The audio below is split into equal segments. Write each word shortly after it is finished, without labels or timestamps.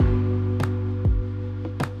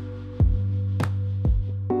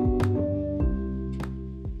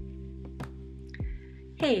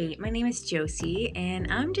Hi, my name is Josie, and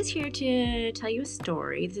I'm just here to tell you a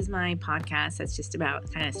story. This is my podcast that's just about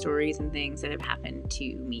kind of stories and things that have happened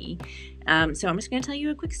to me. So I'm just going to tell you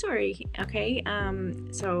a quick story, okay? I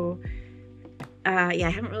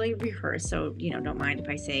haven't really rehearsed, so don't mind if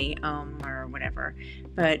I say or whatever.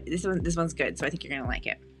 But this one's good, so I think you're going to like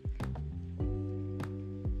it.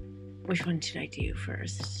 Which one should I do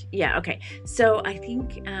first? Yeah, okay. So I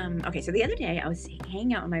think, so the other day I was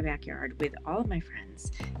hanging out in my backyard with all of my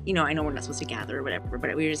friends. I know we're not supposed to gather or whatever,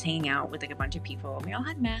 but we were just hanging out with like a bunch of people. We all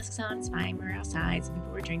had masks on, it's fine. We were outside. Some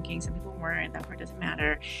people were drinking, some people weren't. That part doesn't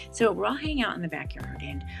matter. So we're all hanging out in the backyard,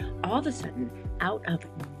 and all of a sudden, out of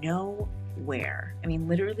nowhere,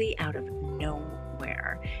 literally out of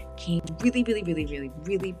nowhere, came really, really, really, really,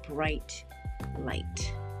 really bright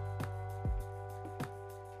light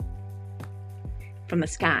from the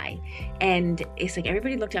sky. And it's like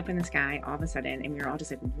everybody looked up in the sky all of a sudden, and we were all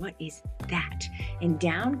just like, what is that? And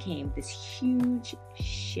down came this huge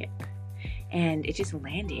ship, and it just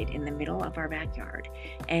landed in the middle of our backyard,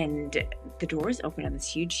 and the doors opened on this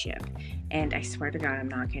huge ship. And I swear to God, I'm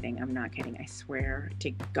not kidding, I swear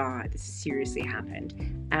to God, this seriously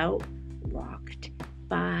happened. Out walked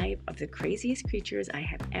 5 of the craziest creatures I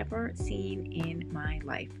have ever seen in my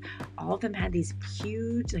life. All of them had these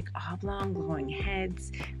huge, like oblong, glowing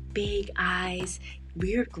heads, big eyes,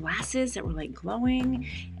 weird glasses that were like glowing,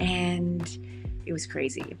 and it was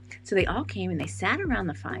crazy. So they all came and they sat around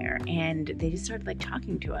the fire, and they just started like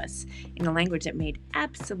talking to us in a language that made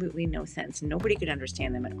absolutely no sense. Nobody could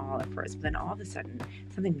understand them at all at first, but then all of a sudden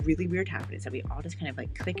something really weird happened. Is that we all just kind of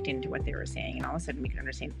like clicked into what they were saying, and all of a sudden we could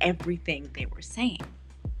understand everything they were saying,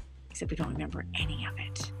 except we don't remember any of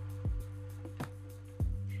it.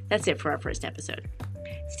 That's it for our first episode.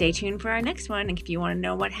 Stay tuned for our next one if you want to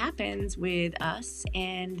know what happens with us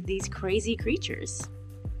and these crazy creatures.